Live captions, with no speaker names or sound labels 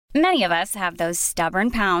Many of us have those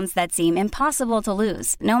stubborn pounds that seem impossible to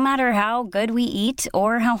lose, no matter how good we eat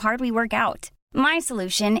or how hard we work out. My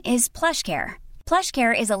solution is PlushCare.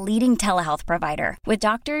 PlushCare is a leading telehealth provider with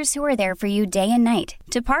doctors who are there for you day and night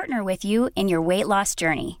to partner with you in your weight loss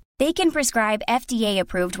journey. They can prescribe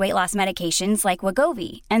FDA-approved weight loss medications like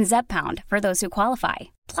Wegovy and Zepbound for those who qualify.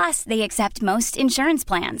 Plus, they accept most insurance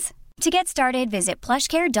plans. To get started, visit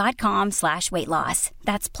plushcare.com/weightloss.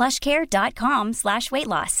 That's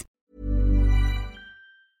plushcare.com/weightloss.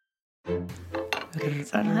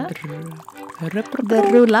 Det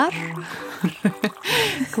rullar.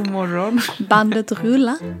 God morgon. Bandet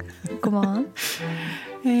rullar. God morgon.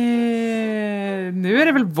 Nu är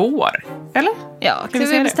det väl vår, eller? Ja, kan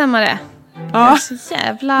vi bestämma det? Ja. Jag är så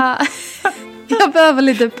jävla... Jag behöver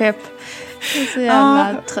lite pepp. Jag är så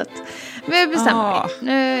jävla trött. Vi bestämmer det.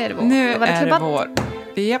 Nu är det vår. Nu är det vår.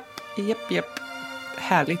 Japp.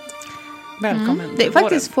 Härligt. Välkommen. Det är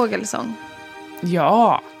faktiskt fågelsång.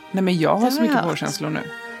 Ja. Nej, men jag har så mycket vårkänslor nu.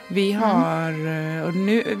 Vi har... Och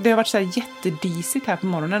nu, det har varit så här jättedisigt här på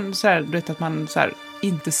morgonen. Så här, du vet att man så här,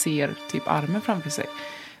 inte ser typ armen framför sig.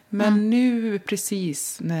 Men nu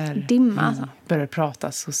precis när Dimma, vi började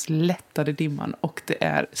prata så lättade dimman. Och det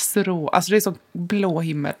är alltså det är så blå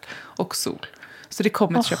himmel och sol. Så det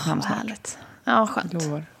kommer till Köpenhamn snart. Härligt. Ja, skönt.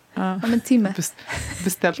 Lovar. Om en timme.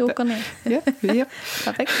 Beställt det. Åker ner. Japp.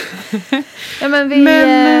 Perfekt. Ja, men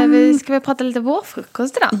vi ska väl prata lite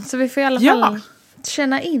vårfrukost idag. Så vi får i alla fall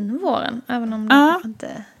känna in våren. Även om det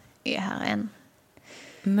inte är här än.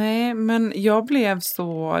 Nej, men jag blev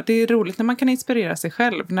så... Det är roligt när man kan inspirera sig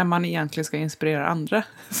själv när man egentligen ska inspirera andra.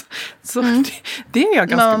 Så det är jag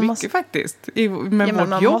ganska mycket faktiskt. Med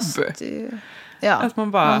vårt jobb. Att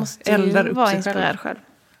man bara eldar upp vara sig inspirerad själv.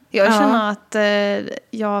 Jag känner att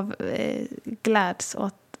jag gläds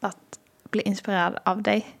åt att bli inspirerad av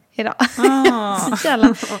dig idag. Så jävla,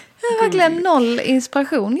 jag har verkligen noll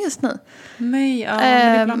inspiration just nu. Nej,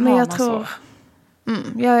 men jag tror...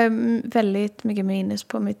 jag är väldigt mycket minus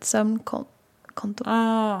på mitt sömnkonto.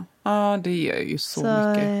 Det gör ju så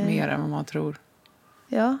mycket mer än vad man tror.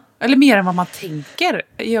 Ja. Eller mer än vad man tänker.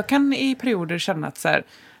 Jag kan i perioder känna att så här,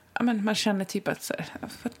 men man känner typ att så här,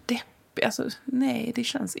 för deppig. Alltså, nej, det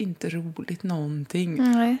känns inte roligt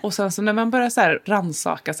någonting. Nej. Och sen så när man börjar så här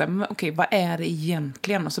ransaka så här, okej, vad är det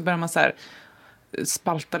egentligen? Och så börjar man så här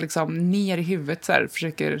spalta liksom ner i huvudet så här,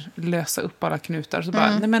 försöker lösa upp alla knutar så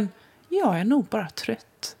bara, nej men jag är nog bara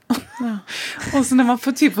trött. Ja. Och så när man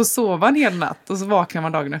får typ få sova en hel natt och så vaknar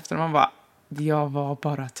man dagen efter och man bara, jag var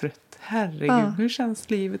bara trött. Herregud, nu känns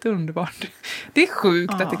livet underbart. Det är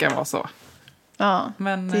sjukt att det kan vara så. Ja,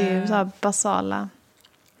 men, det är ju så här basala.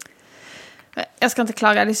 Jag ska inte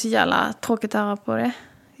klaga, det är så jävla tråkigt att höra på det.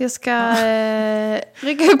 Jag ska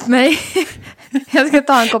rycka upp mig. Jag ska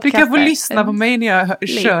ta en kopp kaffe. Du kan få lyssna på mig när jag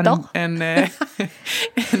kör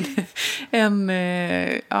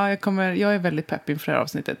jag är väldigt pepp inför det här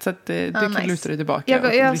avsnittet. Så att, du kan luta dig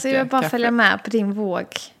tillbaka. Jag bara följa med på din våg.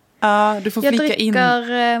 Ja, du får flika in.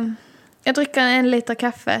 Jag dricker 1 liter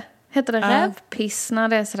kaffe. Heter det rävpiss när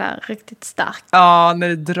det är sådär riktigt starkt? Ja, när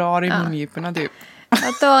det drar i mungiporna typ.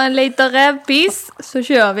 Jag tar 1 liter rävpiss så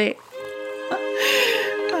kör vi.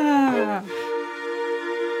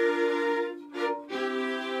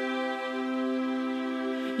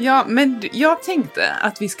 Ja, men jag tänkte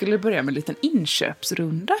att vi skulle börja med en liten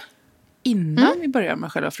inköpsrunda innan vi börjar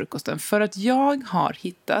med själva frukosten. För att jag har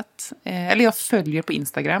hittat, eller jag följer på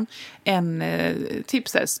Instagram, en typ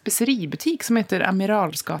så här speceributik som heter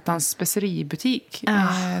Amiralsgatans speceributik.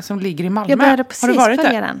 Som ligger i Malmö. Jag började precis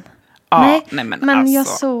följa den. Ja, nej, men men alltså. Jag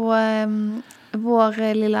såg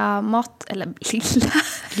vår lilla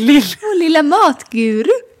vår lilla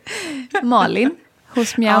matguru Malin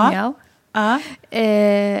hos Miau.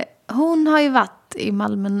 Hon har ju varit i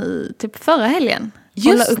Malmö nu typ förra helgen.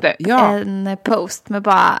 Just det, en post med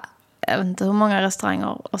bara, jag vet inte hur många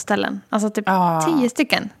restauranger och ställen. Alltså typ 10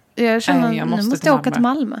 stycken. Jag känner, nu måste jag åka till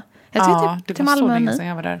Malmö. Jag ska typ till Malmö nu.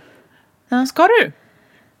 Jag var där. Ska du?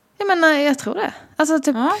 Jag menar, jag tror det. Alltså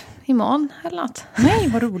typ imorgon eller något. Nej,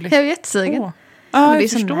 vad roligt. Jag är jättesugen. Det är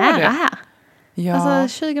så nära det här. Ja.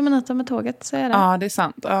 Alltså 20 minuter med tåget så är det. Ja, det är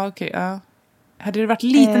sant. Ja, okej. Hade det varit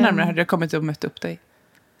lite närmare hade jag kommit och mött upp dig.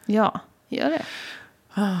 Ja, gör det.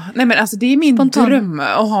 Nej men alltså det är min dröm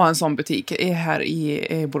att ha en sån butik här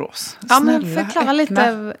i Borås. Ja, men förklara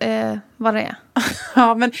lite vad det är.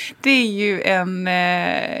 Ja, men det är ju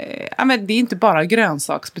men det är inte bara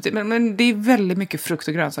grönsaksbutik, men det är väldigt mycket frukt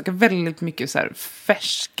och grönsaker, väldigt mycket så här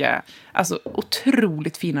färska, alltså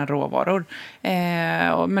otroligt fina råvaror.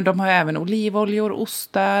 Men de har även olivoljor,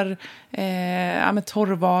 ostar,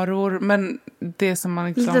 torrvaror, men det som man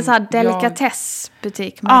liksom... Lite så här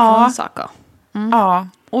delikatessbutik med grönsaker. Ja,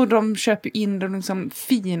 och de köper in de liksom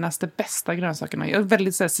finaste, bästa grönsakerna.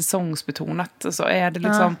 Väldigt så här, säsongsbetonat. Så är det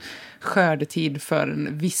liksom skördetid för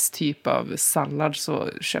en viss typ av sallad så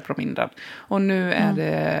köper de in den. Och nu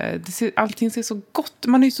är allting ser så gott.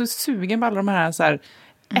 Man är ju så sugen på alla de här, så här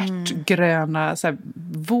ärtgröna så här,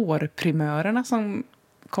 vårprimörerna som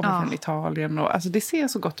kommer från Italien. Och, alltså det ser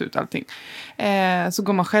så gott ut allting. Så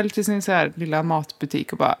går man själv till sin så här, lilla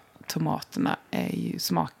matbutik och bara, tomaterna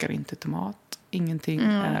smakar inte tomat. Ingenting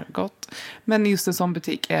är gott. Men just en sån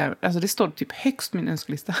butik alltså det står typ högst min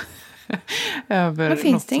önskelista. Över men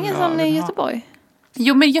finns det ingen sån i Göteborg?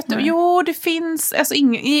 Jo, men jo, det finns. Alltså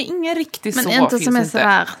ingen riktigt så. Men inte som är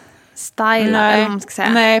sådär stylad, eller vad man ska säga.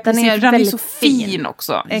 Nej, den precis. Den är så fin fin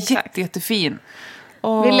också. Jättefin.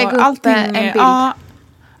 Och vi lägger upp en bild. Ja,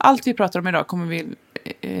 allt vi pratar om idag kommer vi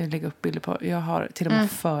lägga upp bilder på. Jag har till och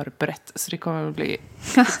med förberett, så det kommer att bli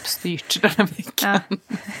uppstyrt den här veckan.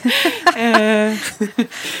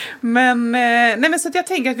 Men så att jag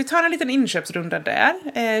tänker att vi tar en liten inköpsrunda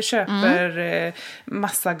där. Köper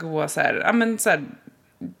massa goda så här,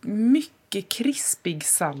 mycket krispig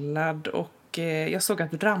sallad, och jag såg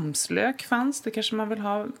att ramslök fanns. Det kanske man vill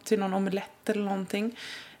ha till någon omelett eller någonting.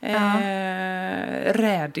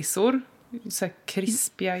 Rädisor, så här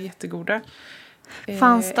krispiga, jättegoda.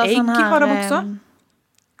 Fanns det sån här, har de också.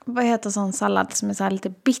 Vad heter sån sallad som är så här lite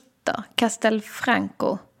bitter?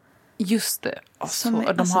 Castelfranco. Just det. Det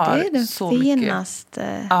är den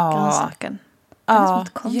finaste grönsaken. Det är som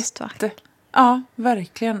ett konstverk. Ja,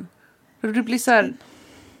 verkligen. Det blir så här...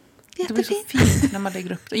 Det blir så fint när man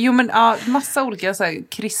lägger upp det. Jo, men massa olika så här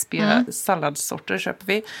krispiga salladssorter köper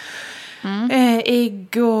vi.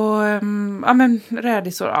 Ägg och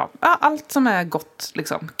rädisor. Allt som är gott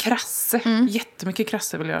liksom. Krasse. Jättemycket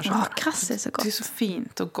krasse vill jag köpa. Ja, krasse är så gott. Det är så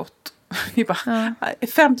fint och gott. Vi bara,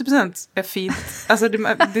 50% är fint. Alltså det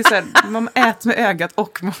är så här, man äter med ögat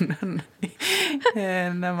och munnen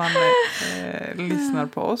när man lyssnar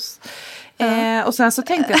på oss. Och sen så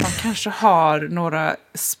tänkte jag att man kanske har några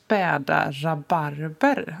späda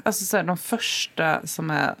rabarber. Alltså så här, de första som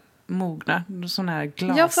är mogna. Sådana här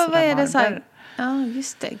glasrabarber. Ja, för vad är det så här? Ja,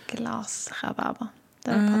 just det. Glasrabarber.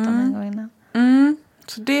 Det har vi pratat om en gång innan.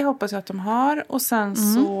 Så det hoppas jag att de har. Och sen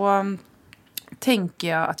så tänker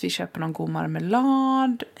jag att vi köper någon god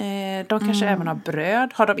marmelad. De kanske även har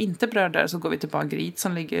bröd. Har de inte bröd där så går vi till bageriet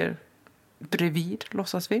som ligger bredvid,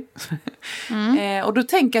 låtsas vi. Och då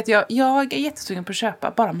tänker jag att jag är jättesugen på att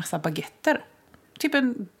köpa bara massa baguetter. Typ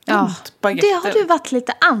en bunt baguetter. Det har du varit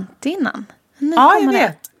lite anti innan. Nu jag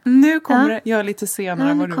vet. Nu kommer det. Jag är lite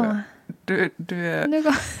senare än vad du är.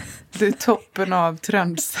 Du är toppen av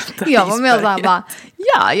trendsättare. Jag var med och bara,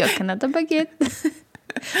 jag kan äta baguette.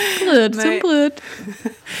 Bröd som bröd.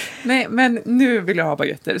 Nej, men nu vill jag ha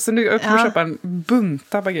baguetter. Så nu kommer jag köpa en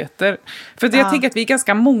bunta baguetter. För jag tänker att vi är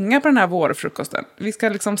ganska många på den här vårfrukosten. Vi ska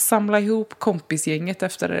liksom samla ihop kompisgänget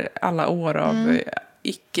efter alla år av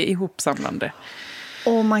icke ihopsamlande.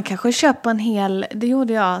 Och man kanske köper en hel... Det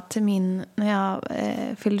gjorde jag till när jag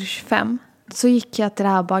fyllde 25. Så gick jag till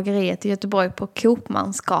det här bageriet i Göteborg på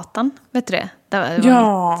Kopmansgatan. Vet du det? Det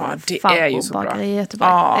är ju så bra. I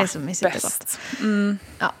Göteborg. Det är så mysigt och gott.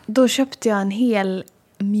 Ja, då köpte jag en hel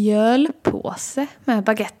mjölpåse med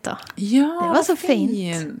baguetter. Ja, det var så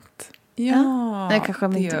fint. Ja, det kanske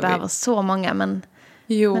vi inte behöver så många, men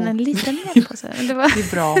en liten mjölpåse. Det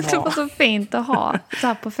var bra det var så fint att ha så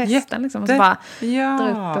här på festen. Liksom, och så bara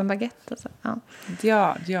dra upp en baguette. Och så.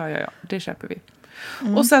 Ja, det köper vi.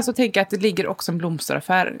 Och sen så tänker jag att det ligger också en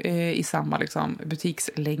blomsteraffär i samma liksom,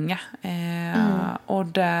 butikslänga. Och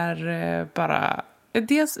där bara...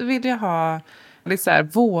 Dels vill jag ha lite så här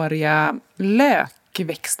våriga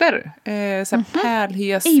lökväxter. Så här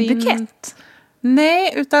pärlhyacint. I bukett?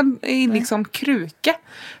 Nej, utan i liksom kruka.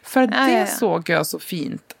 För det såg jag så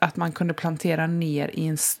fint att man kunde plantera ner i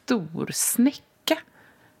en stor snäcka.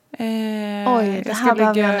 Oj, det här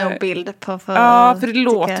behöver jag nog bild på. För det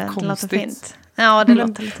låter konstigt. Det låter fint. Ja, det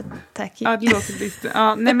låter lite tacky. Ja, det låter lite...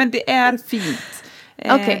 Ja, nej, men det är fint.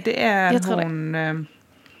 Okej, det är jag tror hon...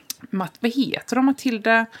 vad heter hon?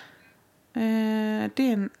 Matilda... det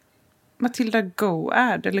är en... Matilda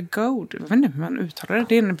Goad, eller Goad. Jag vet inte hur man uttalar det.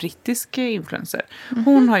 Det är en brittisk influencer.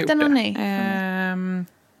 Hon har gjort den det. Ny.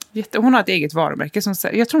 hon har ett eget varumärke som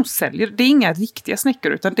jag tror hon säljer. Det är inga riktiga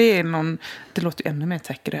snäckor utan det är någon. Det låter ännu mer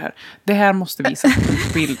täcker det här. Det här måste visas på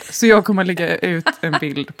en bild. Så jag kommer lägga ut en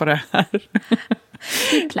bild på det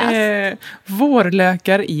här.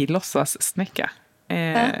 Vårlökar i låtsassnäcka.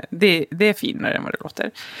 Det är finare än vad det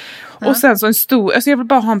låter. Och sen så en stor, alltså jag vill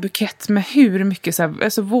bara ha en bukett med hur mycket så här,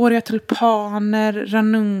 alltså våriga tulpaner,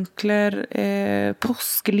 ranunkler,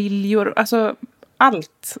 påskliljor, alltså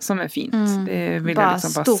allt som är fint. Det vill jag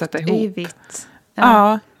liksom bara sätta ihop. Yvigt.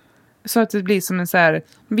 Ja. Så att det blir som en så här,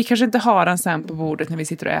 vi kanske inte har den sen på bordet när vi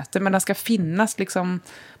sitter och äter, men den ska finnas liksom,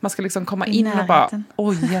 man ska liksom komma in och bara,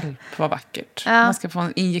 hjälp vad vackert. Man ska få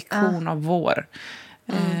en injektion av vår.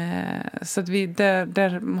 Så att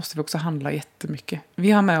där måste vi också handla jättemycket.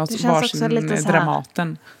 Vi har med oss varsin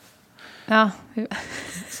Dramaten. Ja.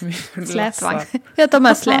 Släpvagn. Jag tar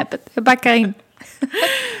med släpet. Jag backar in.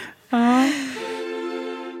 Ja.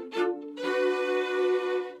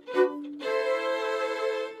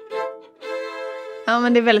 Ja,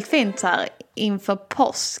 men det är väldigt fint så här inför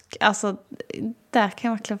påsk. Alltså, där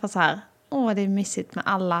kan jag verkligen få så här, det är mysigt med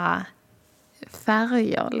alla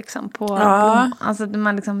färger liksom på alltså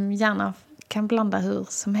man liksom gärna kan blanda hur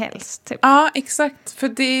som helst typ. Ja, exakt. För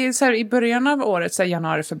det är så här, i början av året, så här,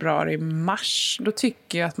 januari, februari, mars, då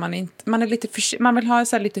tycker jag att man är lite man vill ha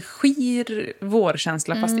så här lite skir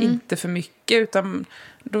vårkänsla fast inte för mycket, utan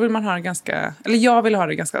då vill man ha det ganska, eller jag vill ha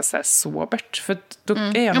det ganska så här sobert, för då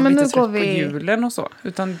är jag nog lite trött på julen och så,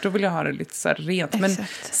 utan då vill jag ha det lite så här rent. Men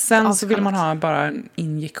sen så vill man ha bara en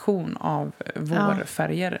injektion av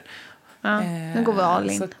vårfärger. Ja, nu går vi all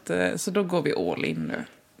in. Så då går vi all in nu.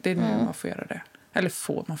 Det är nu man får göra det. Eller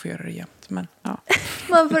man får göra det jämt. Men, ja.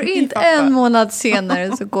 Man får inte en månad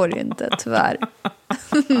senare så går det inte, tyvärr.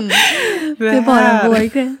 Det är bara en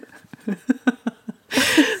vårgrej.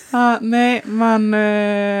 Nej,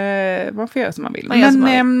 man får göra som man vill.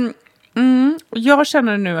 Jag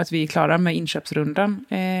känner nu att vi är klara med inköpsrundan.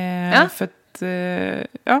 För att,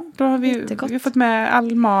 då har vi har fått med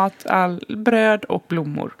all mat, all bröd och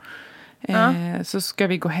blommor. Så ska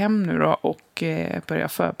vi gå hem nu då och börja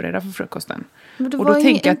förbereda för frukosten. Men det var ju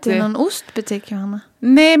inte någon ostbutik, Johanna.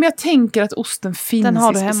 Nej, men jag tänker att osten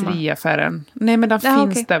finns i speceriaffären. Nej, men den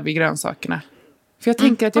finns där vid grönsakerna. För jag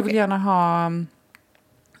tänker att jag vill gärna ha...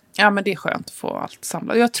 Ja, men det är skönt att få allt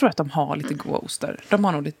samlat. Jag tror att de har lite goda ostar. De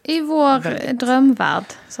har nog lite... I vår drömvärld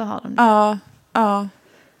så har de det. Ja.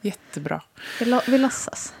 Jättebra. Vi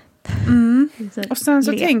låtsas. Och sen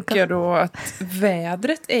så tänker jag då att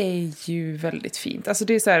vädret är ju väldigt fint. Alltså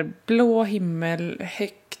det är så här blå himmel,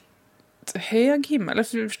 hög himmel.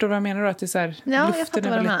 Eller förstår du vad jag menar då? Att det är så här, luften är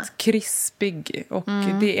väldigt krispig. Och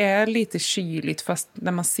det är lite kyligt, fast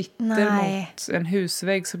när man sitter mot en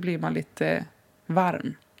husvägg så blir man lite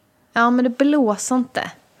varm. Ja, men det blåser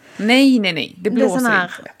inte. Nej. Det blåser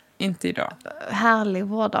inte. Inte idag. Härlig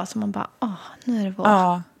vårdag som man bara, nu är det vår.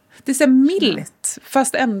 Ja. Det är så milt,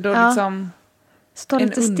 fast ändå liksom står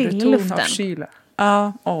lite still i luften. Av kyla.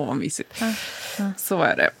 Ja, vad mysigt. Så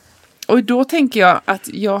är det. Och då tänker jag att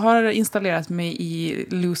jag har installerat mig i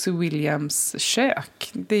Lucy Williams kök.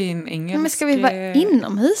 Det är en engelsk... Men ska vi vara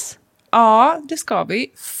inomhus? Ja, det ska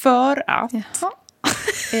vi. För att...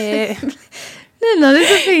 Nu när det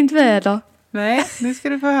är så fint väder. Nej, nu ska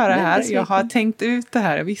du få höra här. Jag har tänkt ut det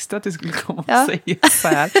här. Jag visste att du skulle komma och säga så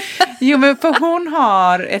här. Jo, men för hon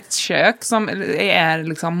har ett kök som är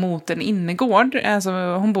liksom mot en innergård. Alltså,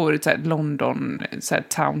 hon bor i ett så här London så här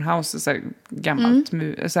townhouse, så här gammalt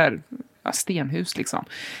så här, stenhus liksom.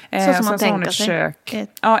 Så som man tänker sig. Kök,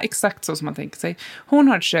 ja, exakt så som man tänker sig. Hon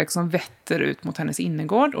har ett kök som vetter ut mot hennes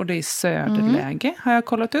innergård, och det är söderläge, har jag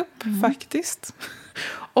kollat upp faktiskt.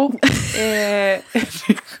 Och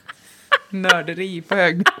nörderi på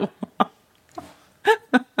hög nivå.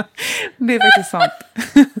 Det är faktiskt sant.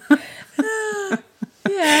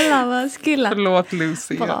 Jävlar vad skilla. Förlåt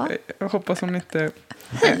Lucy. Jag hoppas hon inte...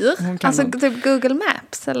 Hur? Alltså typ Google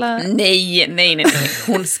Maps eller? Nej.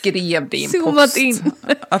 Hon skrev det i en post.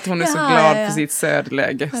 Att hon är så glad för sitt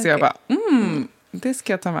söderläge. Okay. Så jag bara, det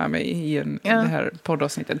ska jag ta med mig i det här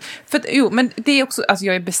poddavsnittet. Men det är också, alltså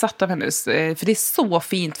jag är besatt av hennes, för det är så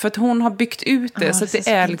fint. För att hon har byggt ut det, så att det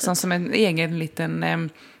är liksom som en egen liten,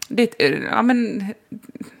 det är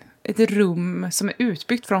ett rum som är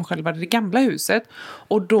utbyggt från själva det gamla huset.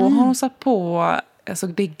 Och då har hon satt på, alltså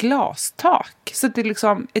det är glastak. Så det är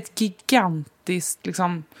liksom ett gigantiskt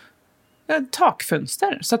liksom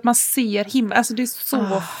takfönster, så att man ser himlen. Alltså det är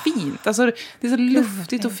så fint. Alltså det är så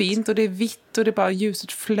luftigt och fint, och det är vitt, och det är bara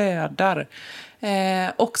ljuset flödar.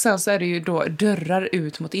 Och sen så är det ju då dörrar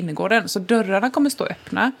ut mot innergården. Så dörrarna kommer stå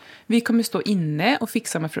öppna. Vi kommer stå inne och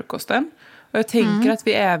fixa med frukosten. Och jag tänker att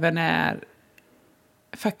vi även är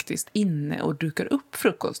faktiskt inne och dukar upp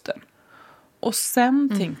frukosten. Och sen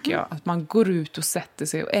tänker jag att man går ut och sätter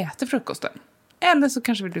sig och äter frukosten. Eller så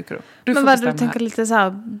kanske vi dukar upp. Men vad du tänker lite så här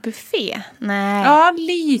buffé? Nej. Ja,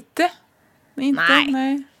 lite. Inte,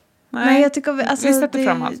 nej. Nej, jag tycker vi sätter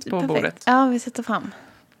fram allt på bordet. Ja, vi sätter fram.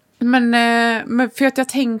 Men för att jag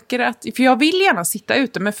tänker att... För jag vill gärna sitta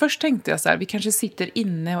ute. Men först tänkte jag så här. Vi kanske sitter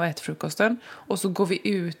inne och äter frukosten. Och så går vi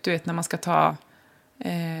ut, du vet, när man ska ta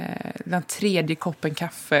den 3:e koppen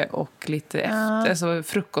kaffe och lite alltså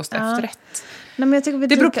frukost efterrätt. Nej, men jag tycker vi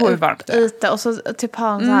det beror på hur varmt det är. Ute och så typ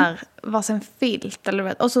ha en så här varsin filt eller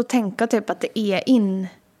vet. Och så tänka typ att det är in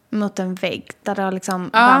mot en vägg där det har liksom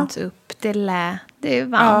värmts upp. Det är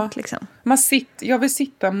varmt liksom. Jag vill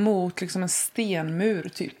sitta mot liksom en stenmur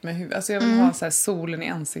typ med huvudet. Alltså jag vill ha så här solen i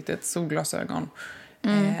ansiktet, solglasögon.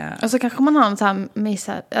 Och så kanske man har en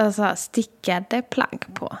så här stickade plagg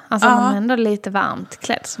på. Alltså man är ändå lite varmt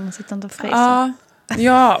klädd så man sitter inte och fryser.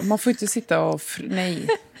 Ja, man får inte sitta och... Nej.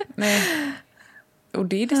 Och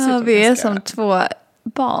det är dessutom vi är som 2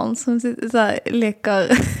 barn som sitter så här,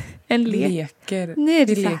 leker en lek.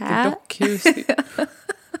 Vi leker dockhus.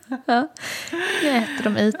 Nu äter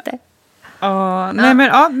de ute.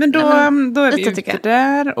 Men då är vi ute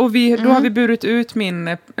där. Och då har vi burit ut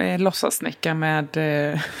min låtsassnäcka med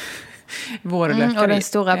vårlökar och den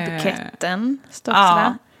stora buketten står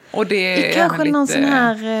där. Och det är kanske lite... någon sån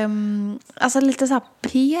här, alltså lite så här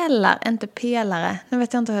inte pelare. Nu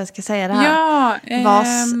vet jag inte hur jag ska säga det här. Ja,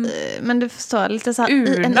 vas, men du förstår, lite så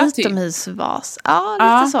här, en utomhusvas.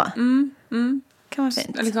 Ja, lite så. Kan vara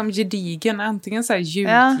fint. Liksom gedigen, antingen så här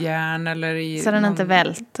gjutjärn eller i så den inte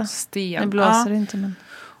välter. Sten. Det blåser det inte, men...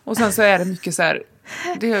 Och sen så är det mycket så här,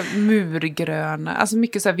 det är murgröna, alltså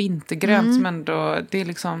mycket så här vintergrönt som ändå, det är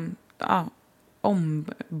liksom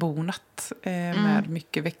ombonat med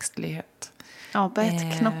mycket växtlighet. Ja,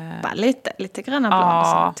 börjat knoppa lite gröna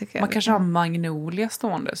blad. Tycker jag. Man kanske har magnolia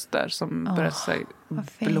stående där som börjar så här,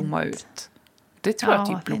 blomma ut. Det tror jag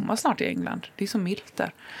typ blommar snart i England. Det är så milt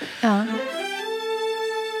där. Ja.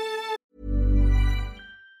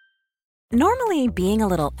 Normally, being a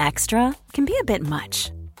little extra can be a bit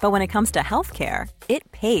much. But when it comes to healthcare,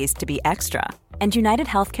 it pays to be extra. And United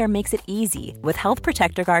Healthcare makes it easy with Health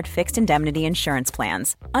Protector Guard fixed indemnity insurance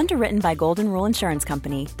plans. Underwritten by Golden Rule Insurance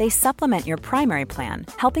Company, they supplement your primary plan,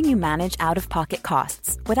 helping you manage out-of-pocket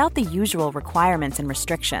costs without the usual requirements and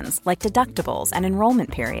restrictions like deductibles and enrollment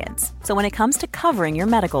periods. So when it comes to covering your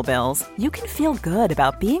medical bills, you can feel good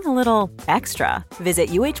about being a little extra. Visit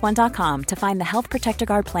uh1.com to find the Health Protector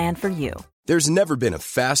Guard plan for you. There's never been a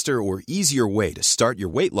faster or easier way to start your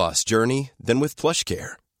weight loss journey than with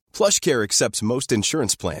PlushCare. PlushCare accepts most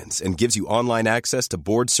insurance plans and gives you online access to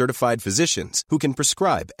board-certified physicians who can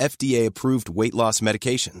prescribe FDA-approved weight loss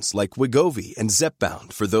medications like Wegovy and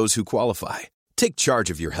Zepbound for those who qualify. Take charge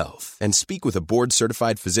of your health and speak with a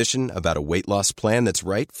board-certified physician about a weight loss plan that's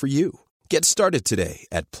right for you. Get started today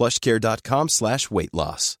at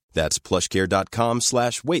plushcare.com/weightloss. That's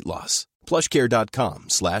plushcare.com/weightloss.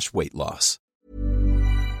 plushcare.com/weightloss.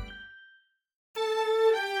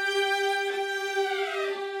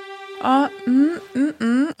 Ja,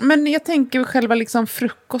 men jag tänker själva liksom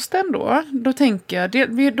frukosten då. Då tänker jag,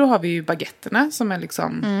 då har vi ju baguetterna som är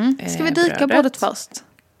liksom Ska vi dyka bordet först?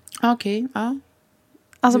 Okej, ja.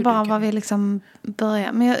 Alltså bara vad vi liksom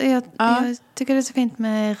börjar. Men jag tycker det är så fint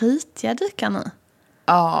med ritiga dukar nu.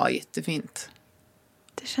 Ja, jättefint.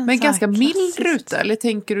 Det känns men så ganska klassiskt. mild ruta, eller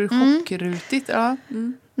tänker du chockrutigt? Ja.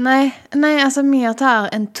 Nej, alltså mer att det är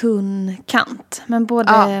en tunn kant. Men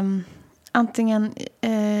både antingen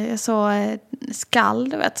jag såg skall,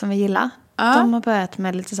 du vet, som vi gillar. De har börjat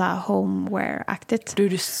med lite så här homeware-aktigt.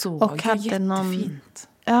 Du såg och hade jättefint.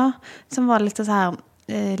 Någon, som var lite så här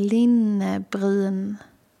linnebrun,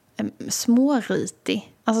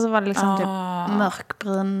 småritig. Alltså så var det liksom typ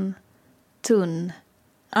mörkbrun, tunn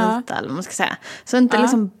rita, eller vad man ska säga. Så inte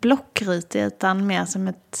liksom blockritig, utan mer som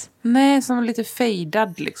ett... Nej, som lite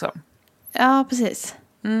fejdad liksom. Ja, precis.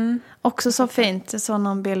 Också så fint. Jag såg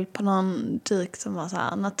någon bild på någon duk som var så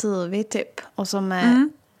här naturlig typ. Och som är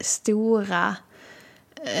stora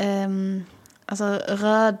alltså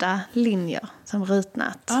röda linjer som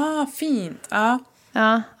ritnät. Fint. Ja,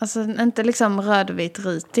 alltså inte liksom rödvit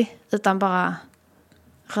ritig, utan bara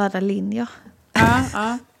röda linjer.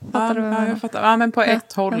 Fattar du? Ja, jag fattar. Ja, men på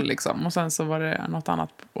ett håll liksom. Och sen så var det något annat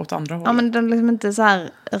åt andra hållet. Ja, men de liksom inte så här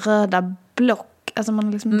röda block. Alltså man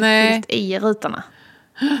har liksom inte fyllt i rutorna.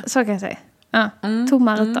 Så kan jag säga. Ja,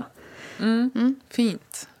 tomma rutor.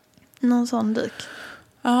 Fint. Någon sån duk.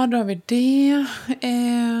 Ja, då har vi det.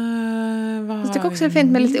 Jag tycker också det är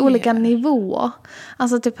fint med lite olika nivåer.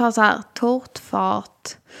 Alltså typ ha så här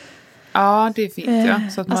tårtfat. Ja, det är fint. Ja.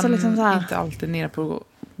 Så att man alltså liksom så här, inte alltid är nere på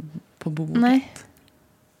bordet. Nej.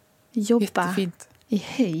 Jobba Jättefint. i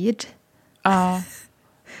höjd. Ja,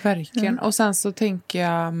 verkligen. Och sen så tänker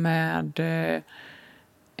jag med...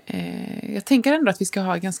 jag tänker ändå att vi ska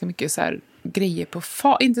ha ganska mycket så här grejer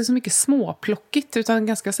på inte så mycket småplockigt utan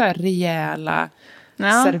ganska så här rejäla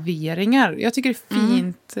serveringar. Jag tycker det är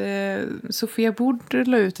fint. Sofia Bord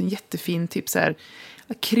la ut en jättefin typ så här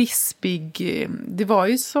krispig. Det var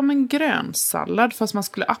ju som en grönsallad fast man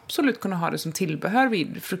skulle absolut kunna ha det som tillbehör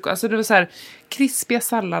vid frukost. Alltså det var så här krispiga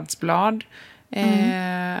salladsblad.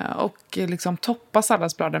 Och liksom toppa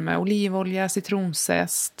salladsbladen med olivolja,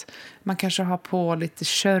 citronzest. Man kanske har på lite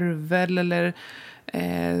körvel eller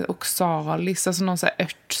oxalis, alltså någon så här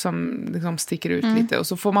ört som liksom sticker ut lite. Och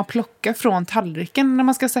så får man plocka från tallriken när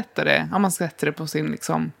man ska sätta det. Om man sätter det på sin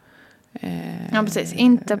liksom ja, precis.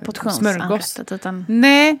 Inte portionsanrättet utan...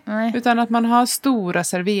 Nej, utan att man har stora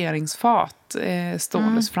serveringsfat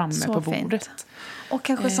ståendes framme så på bordet. Fint. Och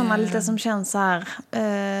kanske sådana lite som känns så här...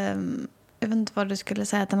 jag vet inte vad du skulle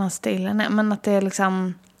säga att den här stilen är. Men att det är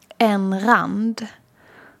liksom en rand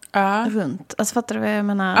runt. Alltså fattar du vad jag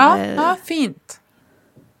menar? Ja, fint.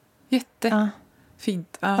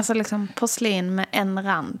 Jättefint. Ja. Alltså liksom porslin med en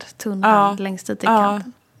rand. Tunn rand längst ut i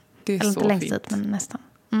kanten. Det är eller så inte längst fint. ut, men nästan.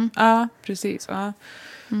 Ja, precis. Ja.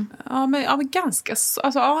 Ja, men ganska...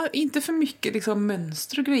 Alltså, inte för mycket liksom,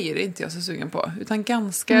 mönster och grejer är inte jag så sugen på. Utan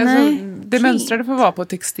ganska... Nej, alltså, det mönstrade får vara på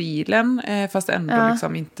textilen. Fast ändå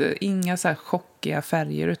liksom inte... Inga så här chockiga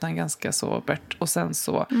färger utan ganska sobert. Och sen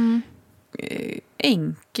så...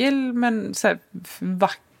 enkel men så här,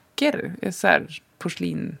 vacker. Så här,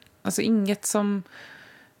 porslin. Alltså inget som...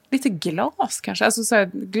 Lite glas kanske. Alltså så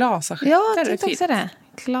här, glasaschetter. Ja, jag tänkte också det.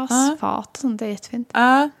 Glasfat och sånt, det är jättefint.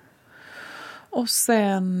 Ja. Och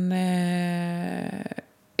sen...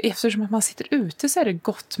 eftersom att man sitter ute så är det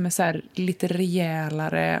gott med så här, lite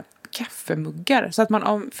rejälare kaffemuggar. Så att man...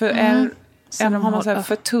 Har man så här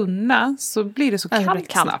för tunna så blir det så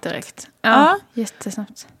kallt snabbt. Direkt. Ja,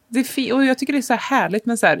 jättesnabbt. Och jag tycker det är så här härligt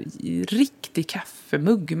med så här riktig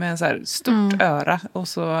kaffemugg med en så här stort öra. Och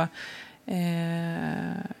så...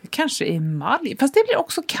 kanske emalj. Fast det blir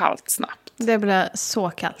också kallt snabbt. Det blir så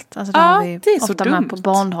kallt. Alltså, har vi det är så ofta dumt. Med på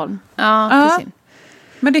Bornholm. Ja, precis.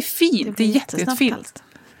 Men det är fint. Det är jättefint. Kallt.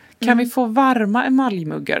 Kan vi få varma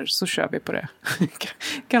emaljmuggar så kör vi på det.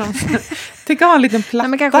 Kan de tänka ha en liten platta.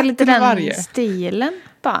 Men kanske lite den varje. stilen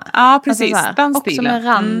bara. Ja, precis. Alltså den också stilen. med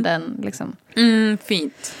randen liksom.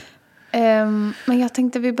 Fint. Men jag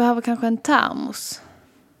tänkte vi behöver kanske en termos.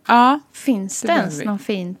 Ja. Finns det ens någon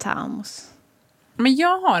fin termos? Men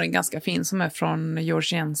jag har en ganska fin som är från Georg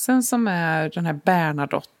Jensen som är den här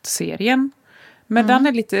Bernadotte-serien. Men den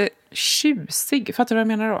är lite tjusig. Fattar du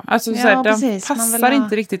vad jag menar då? Alltså, så här, den passar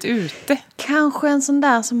inte riktigt ute. Kanske en sån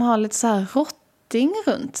där som har lite så här rotting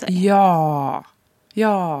runt sig. Ja.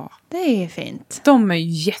 Det är fint. De är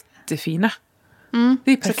ju jättefina.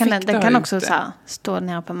 Det är perfekt. Den kan också så här, stå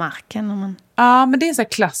nere på marken. Om man... Ja, men det är en så här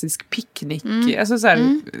klassisk picknick. Alltså så här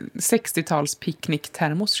 60-tals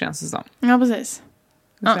picknicktermos känns det som. Ja, precis.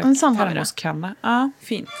 Ja, en sån har vi då. Termoskanna. Ja,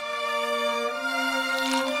 fint.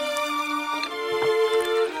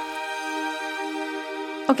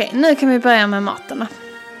 Okej, nu kan vi börja med maten.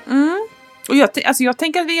 Och jag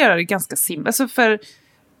tänker att vi gör det ganska simpelt. Alltså för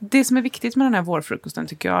det som är viktigt med den här vårfrukosten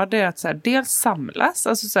tycker jag, det är att så här, dels samlas,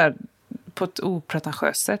 alltså så här, på ett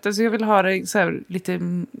opretentiöst sätt. Alltså jag vill ha det så här, lite,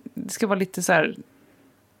 det ska vara lite så här,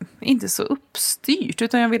 inte så uppstyrt,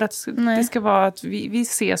 utan jag vill att det ska vara att vi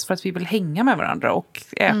ses för att vi vill hänga med varandra och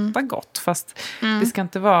äta gott. Fast det ska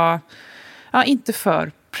inte vara, inte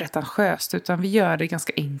för pretentiöst, utan vi gör det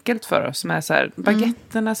ganska enkelt för oss. Med så här,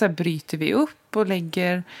 baguetterna så här, bryter vi upp och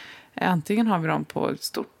lägger, antingen har vi dem på ett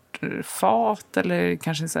stort fat eller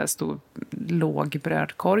kanske en så här stor låg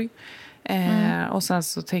brödkorg. Och sen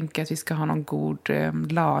så tänker jag att vi ska ha någon god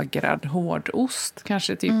lagrad hårdost.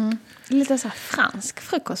 Kanske typ... Lite så här fransk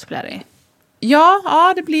frukost blir det.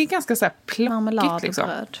 Ja, det blir ganska så här plockigt. Marmelad liksom. och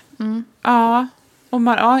bröd. Ja, och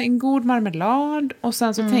en god marmelad. Och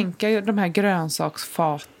sen så tänker jag de här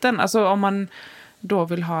grönsaksfaten. Alltså om man då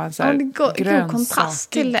vill ha en så här god kontrast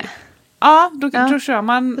till det. Ja, då kör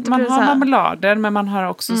man har marmeladen, men man har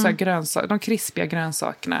också så här de krispiga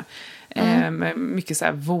grönsakerna. Med mycket så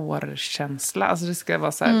här vårkänsla. Alltså det ska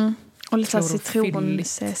vara så här... Och lite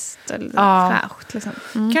citronzest eller fräscht. Liksom.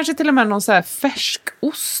 Kanske till och med någon så här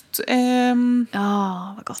färskost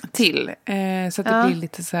vad gott. till. Så att det blir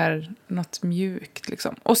lite så här något mjukt.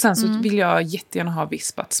 Liksom. Och sen så vill jag jättegärna ha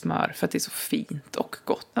vispat smör för att det är så fint och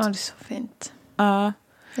gott. Ja, det är så fint. Ja.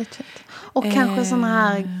 Det är fint. Och kanske såna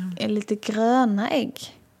här lite gröna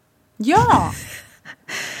ägg. Ja!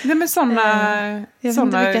 Nej, men såna... Jag vet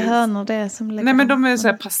inte vilka hönor det är som lägger. Nej, men de är så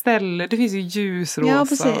här pasteller. Det finns ju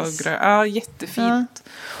ljusrosa och grön. Ja, jättefint.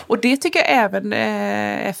 Ja. Och det tycker jag även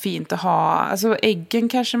är fint att ha. Alltså äggen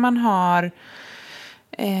kanske man har...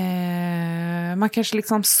 man kanske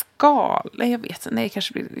liksom jag vet inte, nej,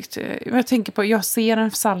 kanske blir lite... Jag tänker på, jag ser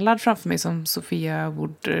en sallad framför mig som Sofia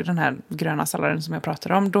Wood, den här gröna salladen som jag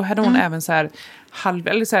pratade om. Då hade hon även så här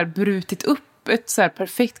eller så här brutit upp ett så här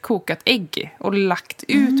perfekt kokat ägg och lagt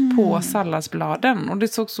ut på salladsbladen. Och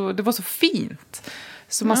det var så fint.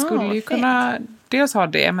 Så man skulle ju kunna dels ha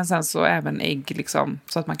det, men sen så även ägg liksom,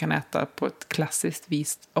 så att man kan äta på ett klassiskt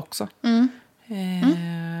vis också.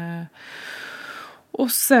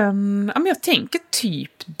 Och sen, jag tänker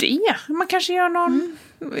typ det. Man kanske gör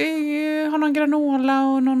har någon granola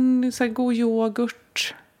och någon så här god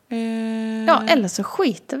yoghurt. Eller så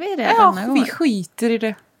skiter vi i det. Ja, vi skiter i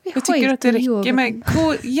det. Jag tycker att det räcker med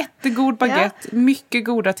jättegod baguette. Mycket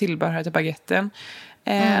goda tillbehör till baguetten.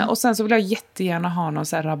 Och sen så vill jag jättegärna ha någon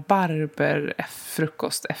så här rabarber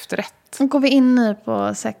frukost efterrätt. Går vi in nu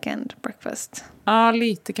på second breakfast? Ja,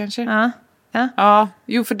 lite kanske. Ja,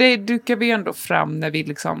 jo, för det dukar vi ändå fram när vi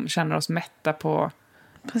liksom känner oss mätta på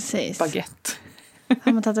baguette.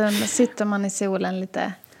 Har man sitter man i solen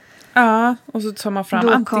lite. Ja, och så tar man fram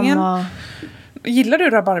antingen... Gillar du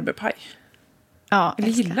rabarberpaj? Ja, eller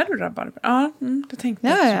gillar du rabarber? Ja, det tänkte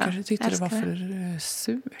jag. Jag kanske tyckte det var för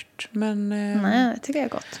surt. Men, nej, jag tycker det är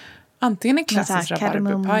gott. Antingen en klassisk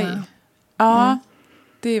rabarberpaj. Ja,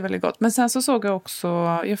 det är väldigt gott. Men sen så såg jag också,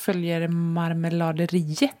 jag följer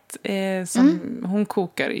Marmeladeriet. Som hon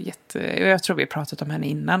kokar jag tror vi har pratat om henne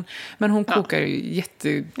innan. Men hon kokar ju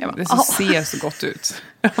det ser så gott ut.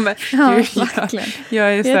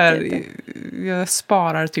 Jag är så här, jag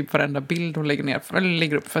sparar typ varenda bild hon lägger ner eller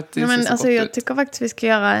lägger upp för att det ser så gott jag ut. tycker faktiskt vi ska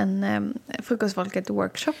göra en frukostfolket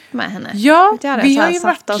workshop med henne. Ja, vi har ju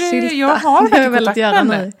varit jag har varit kontakt med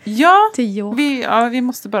henne. Ja, 10 år. Vi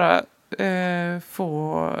måste bara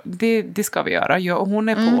få det ska vi göra. Och hon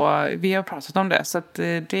är på, vi har pratat om det så att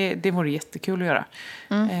det vore jättekul att göra.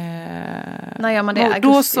 När gör man det?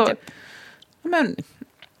 Augusti typ. Men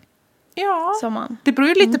ja, sommaren. Det beror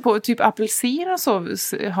ju lite på typ apelsin och så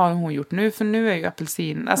har hon gjort nu, för nu är ju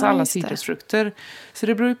apelsin, alltså alla citrusfrukter. Så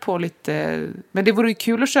det beror ju på lite, men det vore ju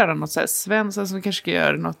kul att köra något så här svenskt, alltså vi kanske ska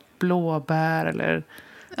göra något blåbär eller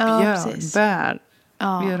björnbär.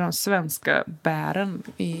 Vi gör de svenska bären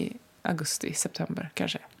i augusti, september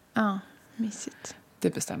kanske. Ja, mysigt.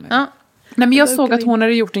 Det bestämmer vi. Ja. Nej, men jag såg att hon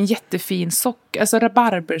hade gjort en jättefin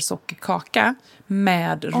rabarbersockerkaka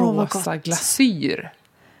med rosa glasyr.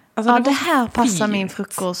 Alltså, det här passar min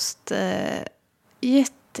frukost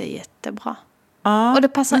jättebra. Ja, och det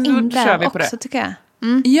passar in där också, tycker jag.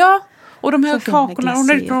 Ja, och de här kakorna, hon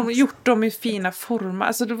hade gjort dem i fina former.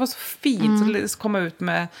 Alltså det var så fint att komma ut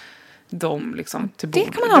med dem liksom till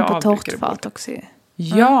bordet. Det kan man ha på tårtfat också.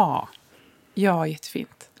 Ja,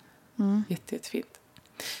 jättefint. Jättefint.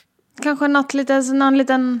 Kanske någon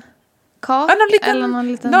liten kaka.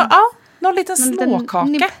 Någon liten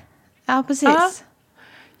småkaka. Ja, precis. Ja.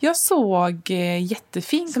 Jag såg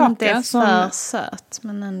jättefin som kaka. Inte är för söt,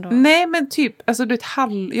 men ändå. Nej, men typ, alltså du vet,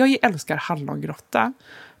 jag älskar hallongrotta.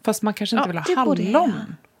 Fast man kanske inte vill ha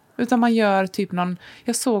hallon. Utan man gör typ någon,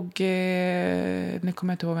 jag såg, nu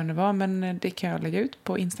kommer jag inte ihåg vem det var, men det kan jag lägga ut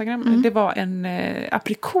på Instagram. Det var en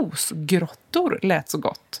aprikosgrottor, lät så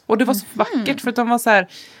gott. Och det var så vackert, för att de var så här,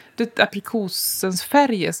 aprikosens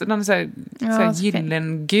färg, så den är så här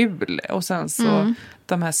gyllengul. Och sen så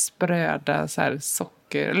de här spröda så här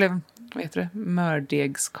socker, eller vad heter det,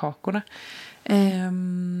 mördegskakorna.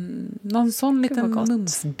 Någon sån liten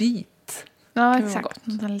mumsbit. Ja, exakt.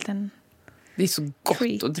 En liten... Det är så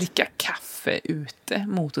gott att dricka kaffe ute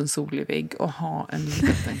mot en solig vägg och ha en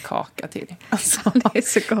liten kaka till. Alltså, det är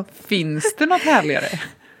så gott. Finns det något härligare?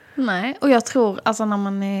 Nej, och jag tror alltså när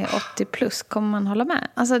man är 80 plus kommer man hålla med.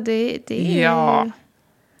 Alltså det är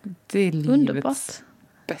det är livets underbart.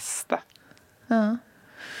 Bästa. Ja, det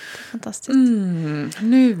är fantastiskt.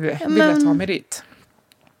 Nu vill jag ta mig dit.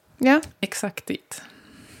 Ja. Exakt dit.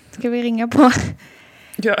 Ska vi ringa på?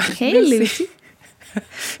 Ja. Hej Lucy.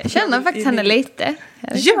 Jag känner faktiskt henne lite.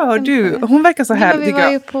 Ja, du. Hon verkar så här. Vi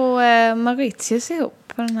var ju på Mauritius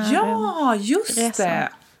ihop. På den här ja, just resan. Det.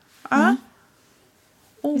 Ja.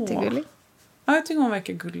 Jättegullig. Ja, jag tycker hon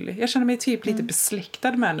verkar gullig. Jag känner mig typ lite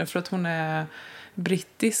besläktad med henne för att hon är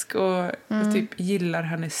brittisk och jag typ gillar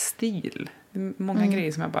hennes stil. Det är många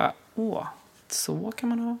grejer som jag bara, så kan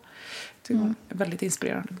man ha. Jag tycker hon är väldigt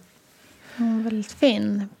inspirerande. Hon är väldigt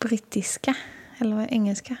fin. Brittiska. Eller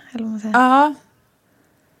engelska. Eller vad man säger. Ja.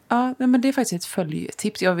 Ja, men det är faktiskt ett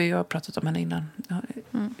följetips. Vi har pratat om henne innan.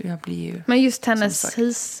 Jag blir ju, men just hennes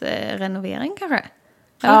husrenovering kanske?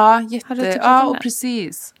 Eller? Ja,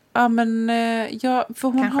 precis. Ja, men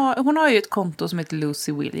för hon har ju ett konto som heter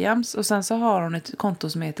Lucy Williams. Och sen så har hon ett konto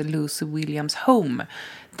som heter Lucy Williams Home.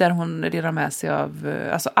 Där hon delar med sig av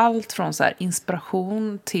allt från så här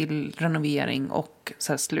inspiration till renovering och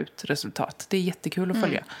så här slutresultat. Det är jättekul att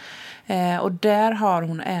följa. Och där har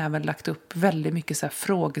hon även lagt upp väldigt mycket så här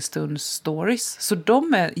frågestundsstories. Så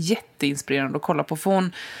de är jätteinspirerande att kolla på. För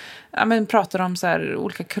hon pratar om så här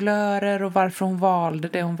olika kulörer och varför hon valde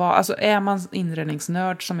det hon var. Alltså är man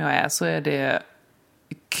inredningsnörd som jag är så är det...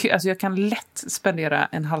 Alltså jag kan lätt spendera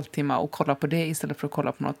en halvtimme och kolla på det istället för att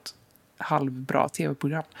kolla på något halvbra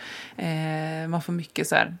tv-program. Man får mycket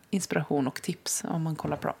så här inspiration och tips om man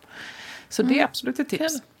kollar på dem. Så det är absolut ett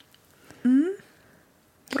tips.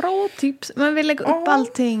 Bra tips. Men vi lägger upp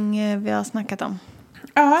allting vi har snackat om.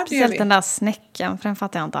 Ja, speciellt den där snäckan, för den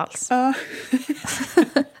fattar jag inte alls. Ja.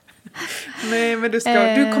 Nej, men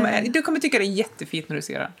du kommer tycka det är jättefint när du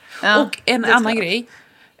ser den. Ja, och en annan grej,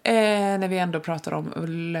 när vi ändå pratar om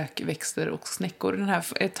lökväxter och snäckor. Den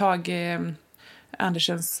här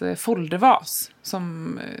Andersens foldervas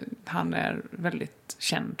som han är väldigt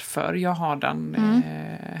känd för. Jag har den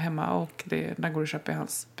hemma och den går att köpa i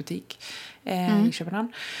hans butik i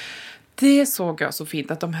Köpenhamn. Det såg jag så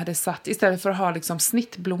fint att de hade satt, istället för att ha liksom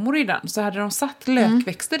snittblommor i den, så hade de satt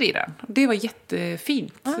lökväxter i den. Det var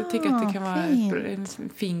jättefint. Så jag tycker att det kan vara en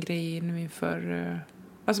fin grej nu inför...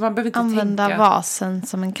 Alltså man behöver inte använda vasen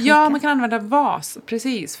som en kruka. Ja, man kan använda vas,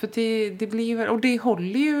 precis. För det blir, och det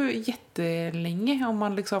håller ju jättelänge om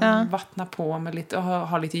man liksom vattnar på med lite, och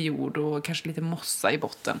har lite jord och kanske lite mossa i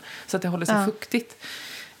botten. Så att det håller sig fuktigt.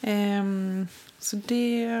 Så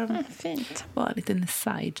det fint. var en liten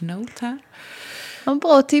side-note här. Ja,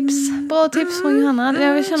 bra tips från Johanna.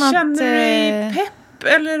 Jag vill känner du dig pepp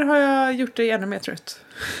eller har jag gjort dig ännu mer trött?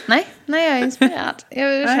 Nej, jag är inspirerad.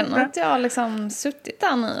 Jag känner att jag har liksom suttit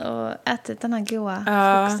där nu och ätit den här goda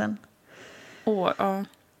frukosten. Jag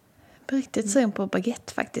är riktigt sugen på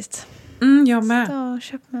baguette faktiskt. Jag med. Så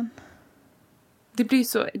köp en. Det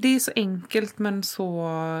är så enkelt men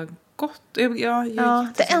så gott.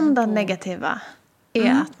 Det enda negativa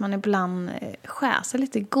är att man ibland skär sig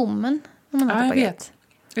lite i gommen när man äter baguette. Vet.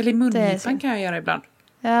 Eller i mungipan kan jag göra ibland.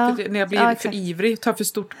 Ja. När jag blir för ivrig, tar för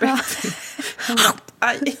stort bett.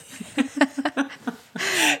 Aj.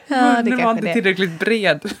 Munnen var inte tillräckligt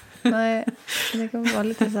bred. Nej, det kommer vara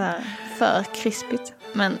lite så här för krispigt.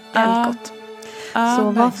 Men väldigt gott.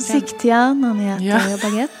 Så var försiktiga när ni äter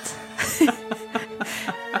baguette.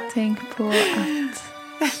 Tänk på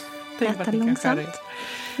att äta långsamt.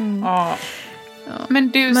 Men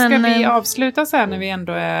du, ska vi avsluta så här när vi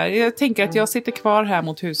ändå är... Jag tänker att jag sitter kvar här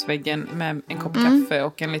mot husväggen med en kopp kaffe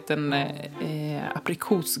och en liten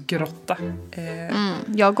aprikosgrotta.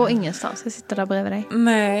 Jag går ingenstans, jag sitter där bredvid dig.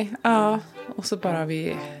 Nej, och så bara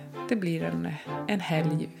det blir en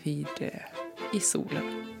helg i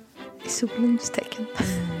solen. I solens tecken.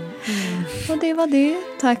 Och det var det.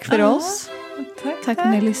 Tack för oss. Tack för att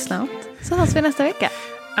ni har lyssnat. Så hörs vi nästa vecka.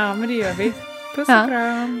 Ja, men det gör vi. Puss och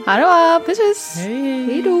kram. Hallå, puss.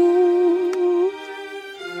 Hej då.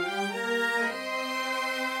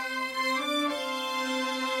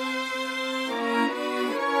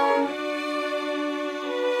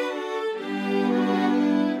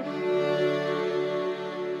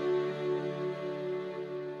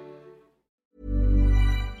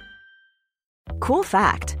 Cool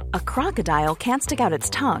fact, a crocodile can't stick out its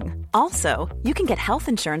tongue. Also, you can get health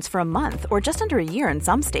insurance for a month or just under a year in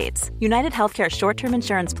some states. United Healthcare short-term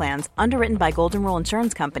insurance plans, underwritten by Golden Rule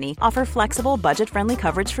Insurance Company, offer flexible, budget-friendly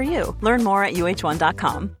coverage for you. Learn more at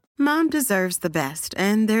uh1.com. Mom deserves the best,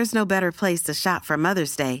 and there's no better place to shop for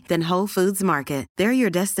Mother's Day than Whole Foods Market. They're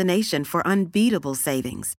your destination for unbeatable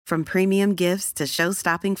savings, from premium gifts to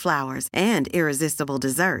show-stopping flowers and irresistible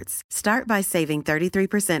desserts. Start by saving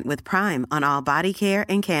 33% with Prime on all body care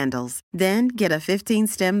and candles. Then get a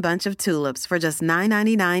 15-stem bunch of tulips for just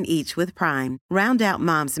 $9.99 each with Prime. Round out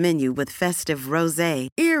Mom's menu with festive rosé,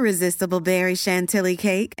 irresistible berry chantilly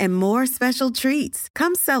cake, and more special treats.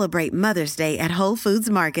 Come celebrate Mother's Day at Whole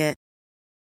Foods Market.